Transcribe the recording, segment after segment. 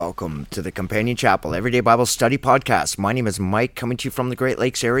Welcome to the Companion Chapel Everyday Bible Study Podcast. My name is Mike, coming to you from the Great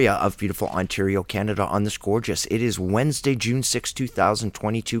Lakes area of beautiful Ontario, Canada on this gorgeous. It is Wednesday, June 6,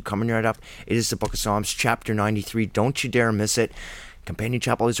 2022, coming right up. It is the Book of Psalms, chapter 93. Don't you dare miss it. Companion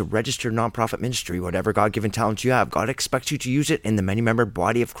Chapel is a registered nonprofit ministry. Whatever God-given talent you have, God expects you to use it in the many-membered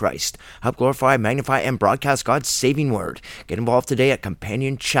body of Christ. Help glorify, magnify, and broadcast God's saving word. Get involved today at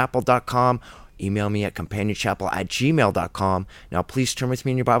companionchapel.com. Email me at companionchapel@gmail.com. Now please turn with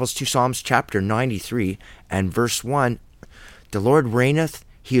me in your Bibles to Psalms chapter 93 and verse 1. The Lord reigneth,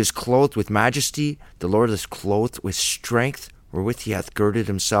 he is clothed with majesty. The Lord is clothed with strength, wherewith he hath girded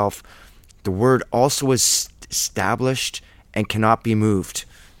himself. The word also is established and cannot be moved.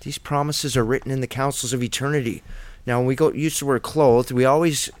 These promises are written in the councils of eternity. Now when we use the word clothed, we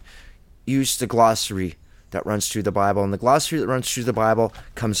always use the glossary that runs through the Bible. And the glossary that runs through the Bible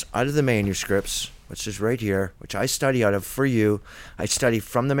comes out of the manuscripts, which is right here, which I study out of for you. I study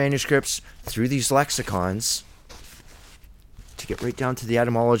from the manuscripts through these lexicons to get right down to the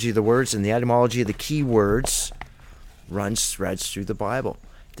etymology of the words, and the etymology of the key words runs threads through the Bible.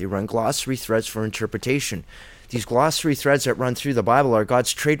 They run glossary threads for interpretation. These glossary threads that run through the Bible are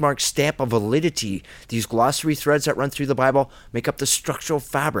God's trademark stamp of validity. These glossary threads that run through the Bible make up the structural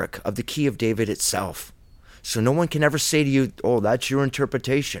fabric of the key of David itself. So no one can ever say to you, oh, that's your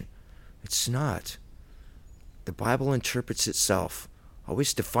interpretation. It's not. The Bible interprets itself.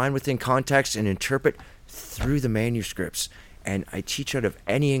 Always define within context and interpret through the manuscripts. And I teach out of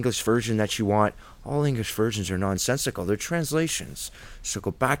any English version that you want. All English versions are nonsensical. They're translations. So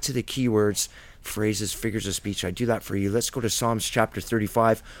go back to the keywords, phrases, figures of speech. I do that for you. Let's go to Psalms chapter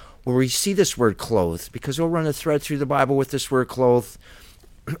 35, where we see this word clothed, because we'll run a thread through the Bible with this word clothed.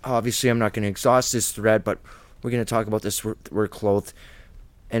 Obviously, I'm not going to exhaust this thread, but we're going to talk about this word clothed.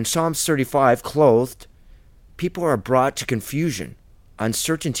 In Psalms 35, clothed, people are brought to confusion,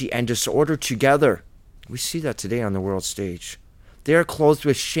 uncertainty, and disorder together. We see that today on the world stage. They are clothed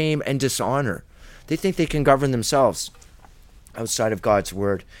with shame and dishonor. They think they can govern themselves outside of God's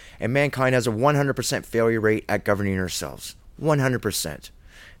word. And mankind has a 100% failure rate at governing ourselves. 100%.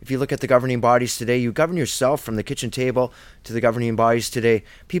 If you look at the governing bodies today, you govern yourself from the kitchen table to the governing bodies today.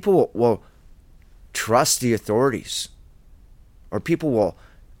 People will trust the authorities, or people will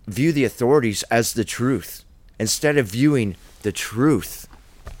view the authorities as the truth instead of viewing the truth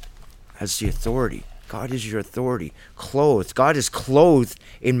as the authority. God is your authority. Clothed. God is clothed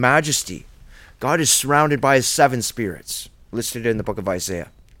in majesty. God is surrounded by his seven spirits, listed in the book of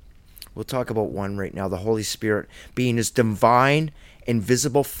Isaiah. We'll talk about one right now, the Holy Spirit being his divine,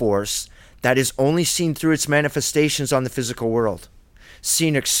 invisible force that is only seen through its manifestations on the physical world,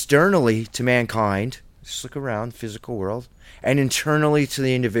 seen externally to mankind, just look around, physical world, and internally to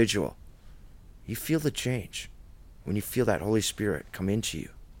the individual. You feel the change when you feel that Holy Spirit come into you.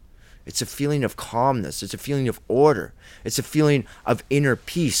 It's a feeling of calmness. It's a feeling of order. It's a feeling of inner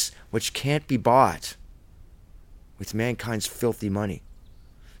peace, which can't be bought with mankind's filthy money.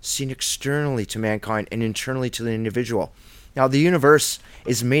 Seen externally to mankind and internally to the individual. Now, the universe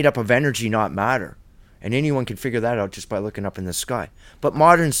is made up of energy, not matter. And anyone can figure that out just by looking up in the sky. But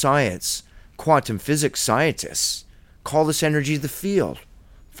modern science, quantum physics scientists, call this energy the field.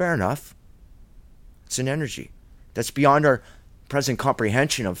 Fair enough. It's an energy that's beyond our present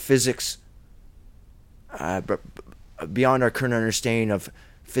comprehension of physics, beyond our current understanding of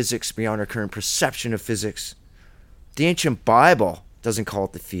physics, beyond our current perception of physics. The ancient Bible doesn't call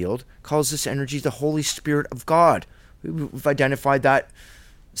it the field, calls this energy the Holy Spirit of God. We've identified that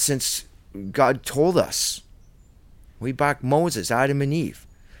since God told us. Way back Moses, Adam and Eve.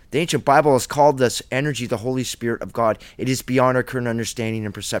 The ancient Bible has called this energy the Holy Spirit of God. It is beyond our current understanding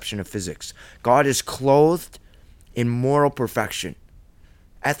and perception of physics. God is clothed in moral perfection,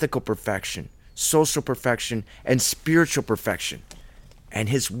 ethical perfection, social perfection, and spiritual perfection. And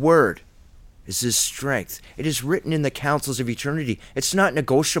his word is his strength. It is written in the councils of eternity. It's not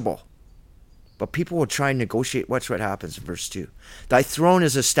negotiable. But people will try and negotiate. Watch what happens in verse 2. Thy throne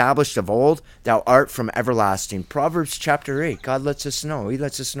is established of old. Thou art from everlasting. Proverbs chapter 8. God lets us know. He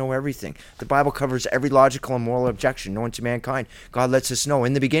lets us know everything. The Bible covers every logical and moral objection known to mankind. God lets us know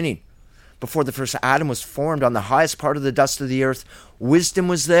in the beginning, before the first Adam was formed on the highest part of the dust of the earth, wisdom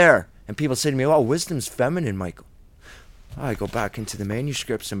was there. And people say to me, oh, wisdom's feminine, Michael. I go back into the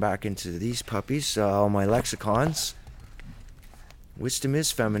manuscripts and back into these puppies, all my lexicons. Wisdom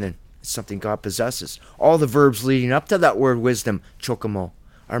is feminine. It's something God possesses. All the verbs leading up to that word wisdom, chokomo,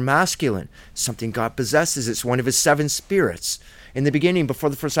 are masculine. Something God possesses. It's one of his seven spirits. In the beginning, before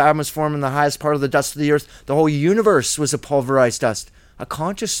the first Adam was formed in the highest part of the dust of the earth, the whole universe was a pulverized dust. A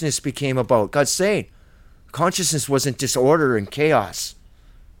consciousness became about. God's saying, consciousness wasn't disorder and chaos.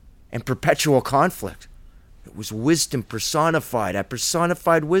 and perpetual conflict. It was wisdom personified. I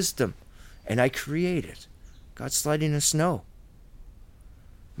personified wisdom, and I created. God's letting us know.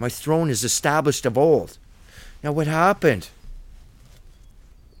 My throne is established of old. Now what happened?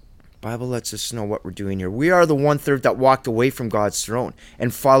 The Bible lets us know what we're doing here. We are the 1/3 that walked away from God's throne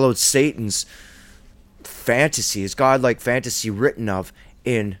and followed Satan's fantasy, his godlike fantasy written of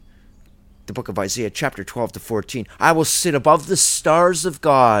in the book of Isaiah, chapter 12 to 14. I will sit above the stars of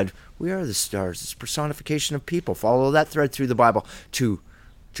God. We are the stars. It's personification of people. Follow that thread through the Bible to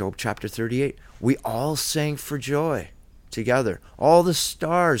Job chapter 38. We all sang for joy together. All the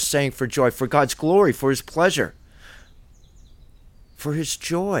stars sang for joy, for God's glory, for his pleasure, for his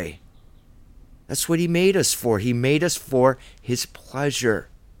joy. That's what he made us for. He made us for his pleasure.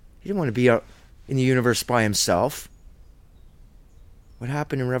 He didn't want to be out in the universe by himself. What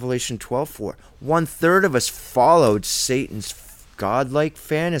happened in Revelation 12:4? 1/3 of us followed Satan's godlike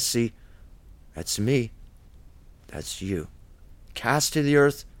fantasy. That's me. That's you. Cast to the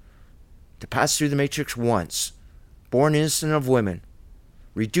earth to pass through the matrix once. Born innocent of women.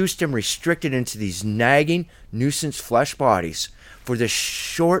 Reduced and restricted into these nagging nuisance flesh bodies for this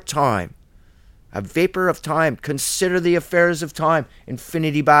short time. A vapor of time. Consider the affairs of time.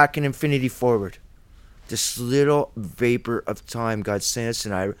 Infinity back and infinity forward. This little vapor of time, God saying,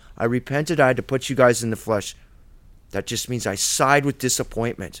 listen, I repented. I had to put you guys in the flesh. That just means I side with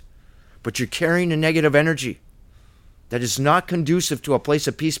disappointment. But you're carrying a negative energy that is not conducive to a place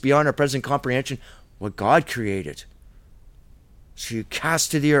of peace beyond our present comprehension, what God created. So you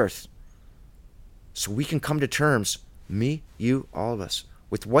cast to the earth so we can come to terms, me, you, all of us,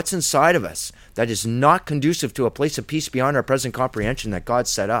 with what's inside of us that is not conducive to a place of peace beyond our present comprehension that God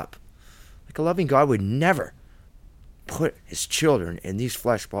set up. Like a loving God would never put his children in these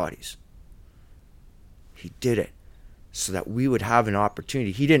flesh bodies. He did it so that we would have an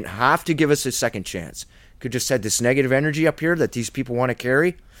opportunity. He didn't have to give us a second chance. He could just said this negative energy up here that these people want to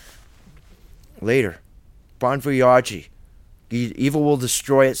carry. Later, bon voyage. Evil will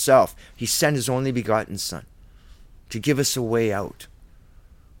destroy itself. He sent his only begotten Son to give us a way out.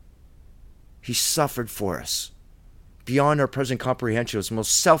 He suffered for us beyond our present comprehension. It was the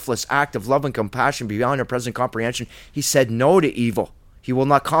most selfless act of love and compassion beyond our present comprehension. He said no to evil. He will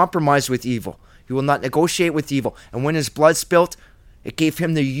not compromise with evil. He will not negotiate with evil. And when his blood spilt, it gave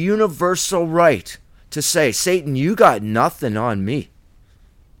him the universal right to say, Satan, you got nothing on me.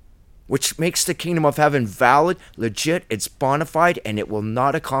 Which makes the kingdom of heaven valid, legit, it's bona fide, and it will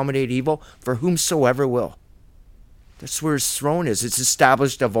not accommodate evil for whomsoever will. That's where his throne is. It's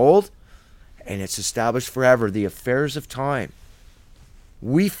established of old, and it's established forever. The affairs of time.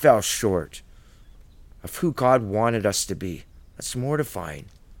 We fell short of who God wanted us to be. That's mortifying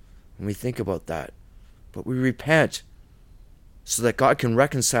when we think about that. But we repent so that God can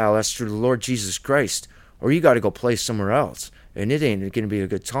reconcile us through the Lord Jesus Christ. Or you got to go play somewhere else, and it ain't going to be a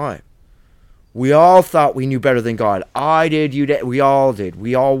good time. We all thought we knew better than God. I did, you did, we all did.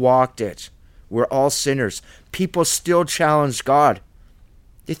 We all walked it. We're all sinners. People still challenge God.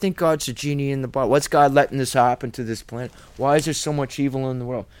 They think God's a genie in the bottle. What's God letting this happen to this planet? Why is there so much evil in the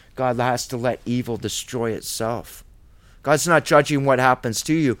world? God has to let evil destroy itself. God's not judging what happens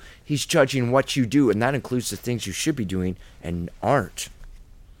to you. He's judging what you do, and that includes the things you should be doing and aren't.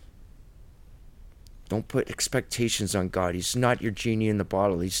 Don't put expectations on God. He's not your genie in the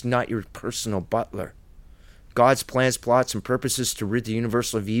bottle. He's not your personal butler. God's plans, plots, and purposes to rid the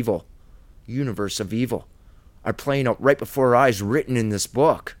universe of evil are playing out right before our eyes, written in this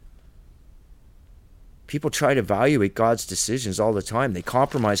book. People try to evaluate God's decisions all the time. They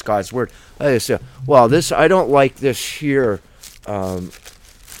compromise God's word. They say, well, I don't like this here,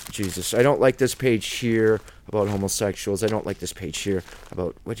 Jesus. I don't like this page here about homosexuals. I don't like this page here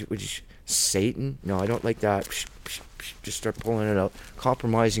about, Satan? No, I don't like that. Just start pulling it out.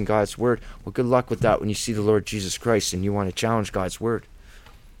 Compromising God's word. Well, good luck with that when you see the Lord Jesus Christ and you want to challenge God's word.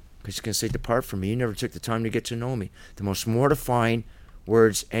 Because he's going to say, depart from me. You never took the time to get to know me. The most mortifying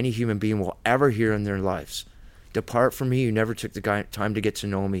words any human being will ever hear in their lives. Depart from me. You never took the time to get to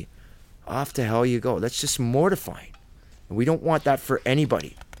know me. Off to hell you go. That's just mortifying. And we don't want that for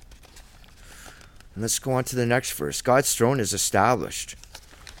anybody. And let's go on to the next verse. God's throne is established.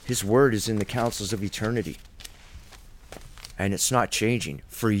 His word is in the councils of eternity. And it's not changing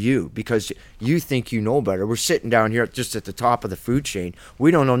for you because you think you know better. We're sitting down here just at the top of the food chain. We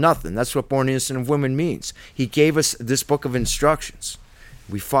don't know nothing. That's what born innocent of women means. He gave us this book of instructions.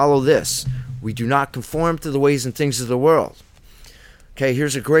 We follow this. We do not conform to the ways and things of the world. Okay,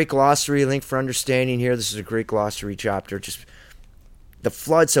 here's a great glossary link for understanding here. This is a great glossary chapter. Just The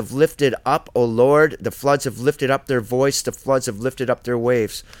floods have lifted up, O Lord. The floods have lifted up their voice. The floods have lifted up their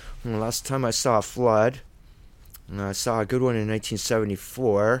waves. Last time I saw a flood, I saw a good one in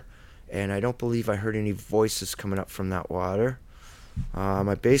 1974, and I don't believe I heard any voices coming up from that water.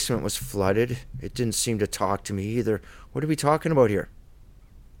 My basement was flooded. It didn't seem to talk to me either. What are we talking about here?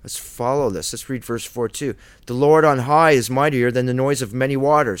 Let's follow this. Let's read verse 4 too. The Lord on high is mightier than the noise of many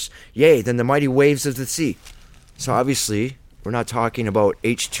waters, yea, than the mighty waves of the sea. So obviously, we're not talking about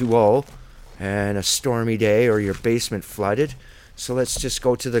H2O and a stormy day or your basement flooded. So let's just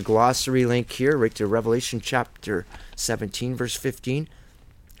go to the glossary link here, right to Revelation chapter 17, verse 15.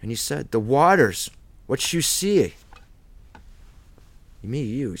 And he said, the waters, what you see. Me,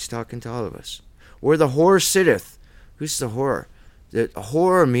 you, he's talking to all of us. Where the whore sitteth. Who's the whore? The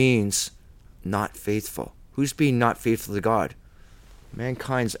whore means not faithful. Who's being not faithful to God?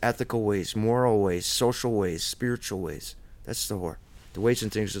 Mankind's ethical ways, moral ways, social ways, spiritual ways. That's the whore. The ways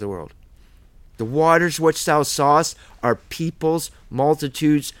and things of the world. The waters which thou sawest are peoples,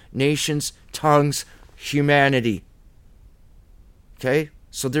 multitudes, nations, tongues, humanity. Okay?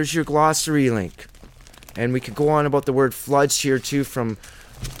 So there's your glossary link. And we could go on about the word floods here too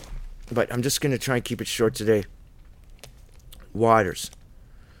but I'm just going to try and keep it short today. Waters.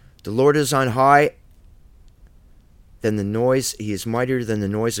 The Lord is on high than the noise. He is mightier than the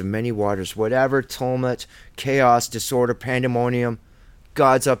noise of many waters. Whatever tumult, chaos, disorder, pandemonium,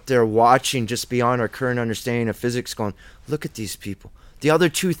 God's up there watching just beyond our current understanding of physics going, look at these people. The other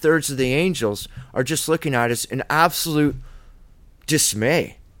 2/3 of the angels are just looking at us in absolute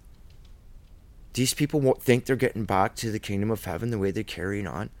dismay. These people won't think they're getting back to the kingdom of heaven the way they're carrying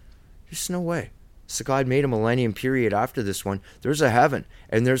on. There's no way. So God made a millennium period after this one. There's a heaven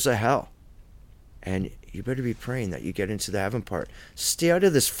and there's a hell. And you better be praying that you get into the heaven part. Stay out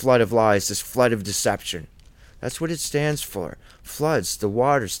of this flood of lies, this flood of deception. That's what it stands for. Floods, the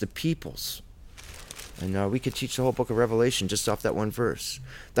waters, the peoples. And we could teach the whole book of Revelation just off that one verse.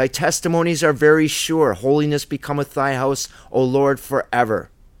 Thy testimonies are very sure. Holiness becometh thy house, O Lord, forever.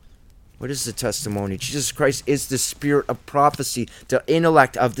 What is the testimony? Jesus Christ is the spirit of prophecy, the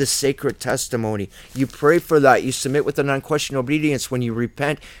intellect of this sacred testimony. You pray for that. You submit with an unquestioned obedience. When you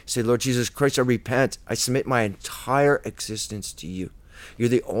repent, say, Lord Jesus Christ, I repent. I submit my entire existence to you. You're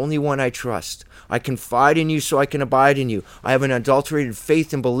the only one I trust. I confide in you so I can abide in you. I have an unadulterated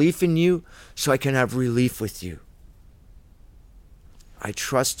faith and belief in you so I can have relief with you. I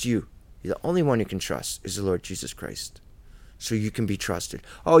trust you. You're the only one you can trust is the Lord Jesus Christ. So you can be trusted.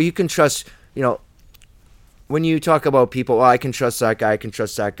 Oh, you can trust, when you talk about people, I can trust that guy, I can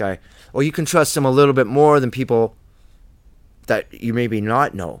trust that guy. Well, you can trust them a little bit more than people that you maybe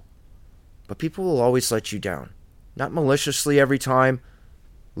not know. But people will always let you down. Not maliciously every time.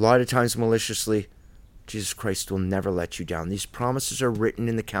 A lot of times maliciously. Jesus Christ will never let you down. These promises are written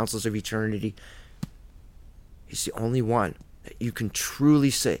in the councils of eternity. He's the only one that you can truly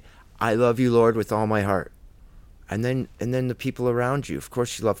say, I love you, Lord, with all my heart. And then the people around you. Of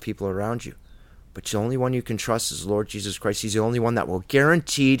course you love people around you. But the only one you can trust is the Lord Jesus Christ. He's the only one that will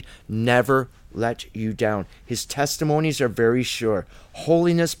guaranteed never let you down. His testimonies are very sure.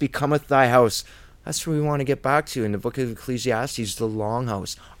 Holiness becometh thy house. That's what we want to get back to in the book of Ecclesiastes, the long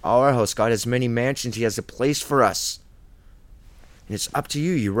house. Our house. God has many mansions. He has a place for us. And it's up to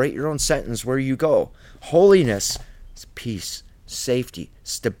you. You write your own sentence where you go. Holiness is peace, safety,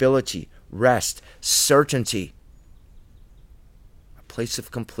 stability, rest, certainty. Place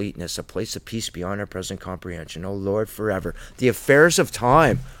of completeness, a place of peace beyond our present comprehension. Oh Lord, forever. The affairs of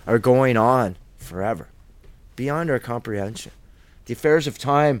time are going on forever, beyond our comprehension. The affairs of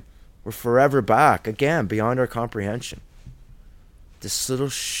time were forever back, again, beyond our comprehension. This little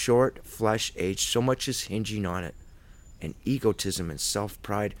short flesh age, so much is hinging on it. And egotism and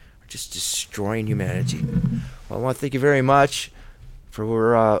self-pride are just destroying humanity. Well, I want to thank you very much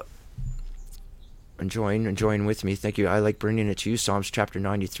for enjoying with me. Thank you. I like bringing it to you. Psalms chapter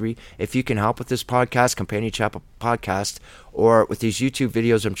 93. If you can help with this podcast, Companion Chapel podcast, or with these YouTube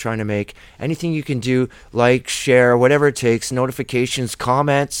videos I'm trying to make, anything you can do, like, share, whatever it takes, notifications,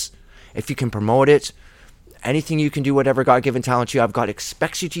 comments, if you can promote it, anything you can do, whatever God-given talent you have, God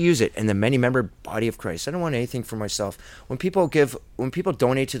expects you to use it in the many-member body of Christ. I don't want anything for myself. When people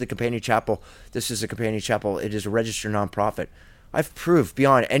donate to the Companion Chapel, this is a Companion Chapel, it is a registered nonprofit. I've proved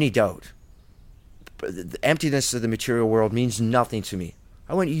beyond any doubt the emptiness of the material world means nothing to me.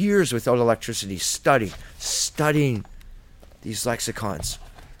 I went years without electricity, studying these lexicons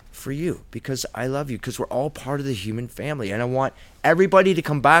for you, because I love you, because we're all part of the human family, and I want everybody to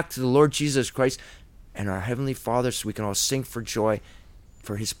come back to the Lord Jesus Christ and our Heavenly Father so we can all sing for joy,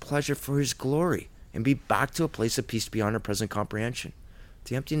 for His pleasure, for His glory, and be back to a place of peace beyond our present comprehension.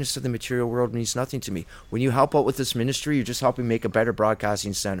 The emptiness of the material world means nothing to me. When you help out with this ministry, you're just helping make a better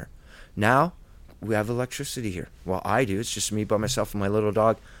broadcasting center. Now, we have electricity here. Well, I do. It's just me by myself and my little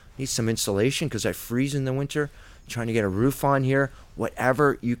dog. Need some insulation because I freeze in the winter. I'm trying to get a roof on here.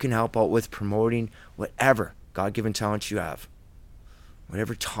 Whatever you can help out with, promoting, whatever God-given talents you have,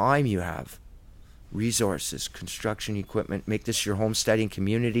 whatever time you have, resources, construction equipment, make this your homesteading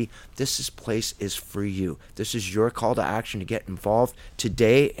community. Place is for you. This is your call to action to get involved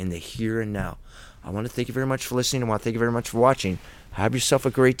today in the here and now. I want to thank you very much for listening. I want to thank you very much for watching. Have yourself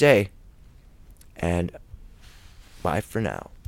a great day, and bye for now.